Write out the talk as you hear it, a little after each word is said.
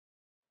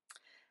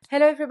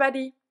Hello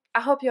everybody!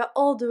 I hope you're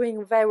all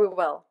doing very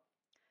well.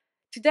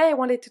 Today I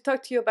wanted to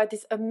talk to you about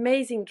this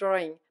amazing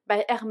drawing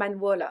by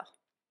Herman Wöhler.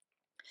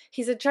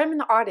 He's a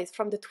German artist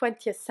from the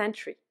 20th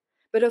century.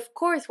 But of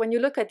course, when you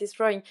look at this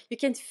drawing, you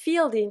can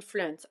feel the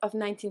influence of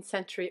 19th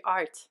century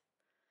art.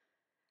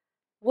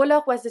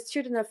 Wöhler was a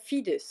student of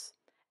Fidus,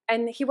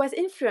 and he was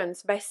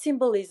influenced by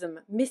symbolism,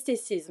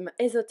 mysticism,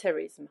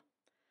 esotericism,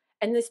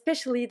 and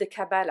especially the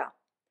Kabbalah.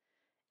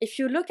 If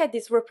you look at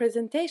this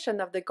representation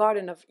of the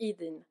Garden of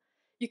Eden,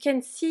 you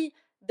can see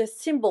the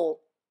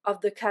symbol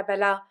of the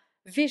Kabbalah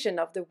vision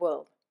of the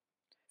world.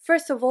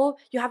 First of all,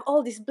 you have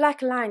all these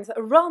black lines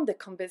around the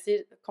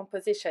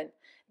composition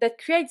that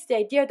creates the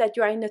idea that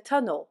you are in a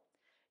tunnel.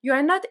 You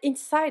are not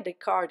inside the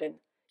garden,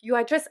 you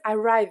are just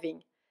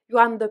arriving. You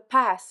are on the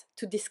path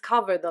to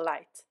discover the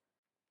light.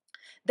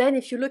 Then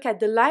if you look at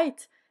the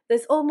light,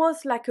 there's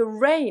almost like a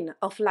rain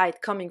of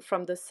light coming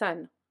from the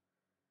sun.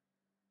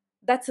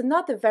 That's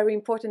another very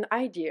important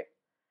idea,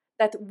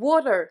 that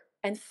water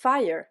and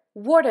fire,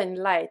 water and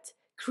light,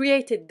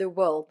 created the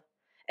world.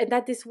 And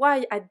that is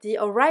why at the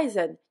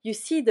horizon you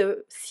see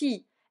the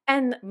sea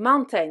and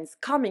mountains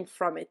coming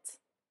from it.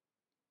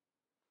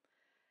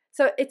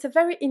 So it's a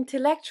very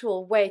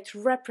intellectual way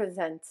to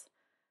represent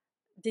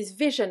this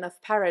vision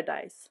of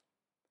paradise.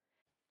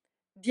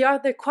 The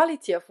other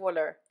quality of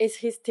Wöhler is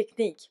his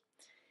technique.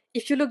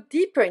 If you look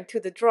deeper into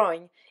the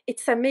drawing,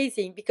 it's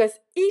amazing because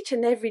each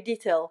and every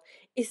detail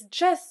is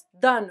just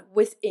done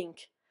with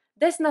ink.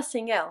 There's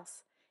nothing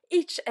else.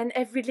 Each and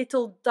every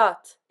little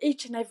dot,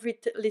 each and every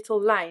little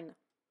line.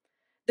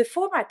 The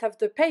format of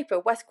the paper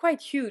was quite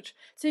huge,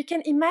 so you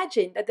can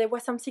imagine that there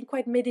was something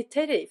quite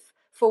meditative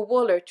for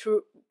Wöhler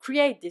to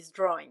create these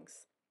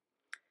drawings.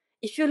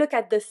 If you look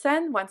at the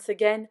sun, once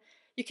again,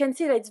 you can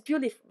see that it's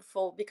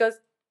beautiful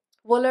because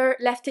Wöhler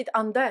left it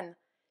undone.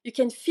 You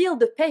can feel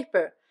the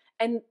paper,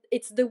 and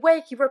it's the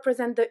way he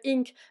represents the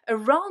ink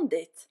around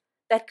it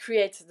that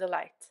creates the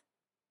light.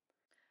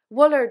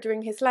 Wöhler,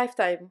 during his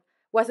lifetime,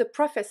 was a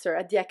professor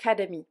at the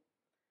academy.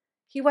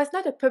 He was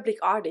not a public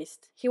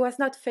artist, he was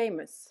not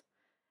famous,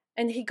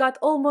 and he got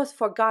almost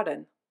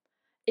forgotten.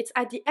 It's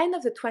at the end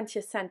of the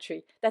 20th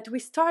century that we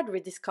start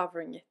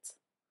rediscovering it.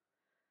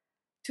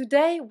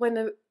 Today, when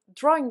a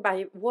drawing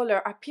by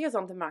Wöhler appears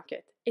on the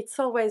market, it's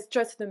always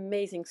just an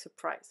amazing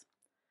surprise.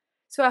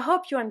 So I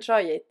hope you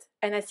enjoy it,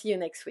 and I see you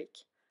next week.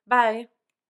 Bye!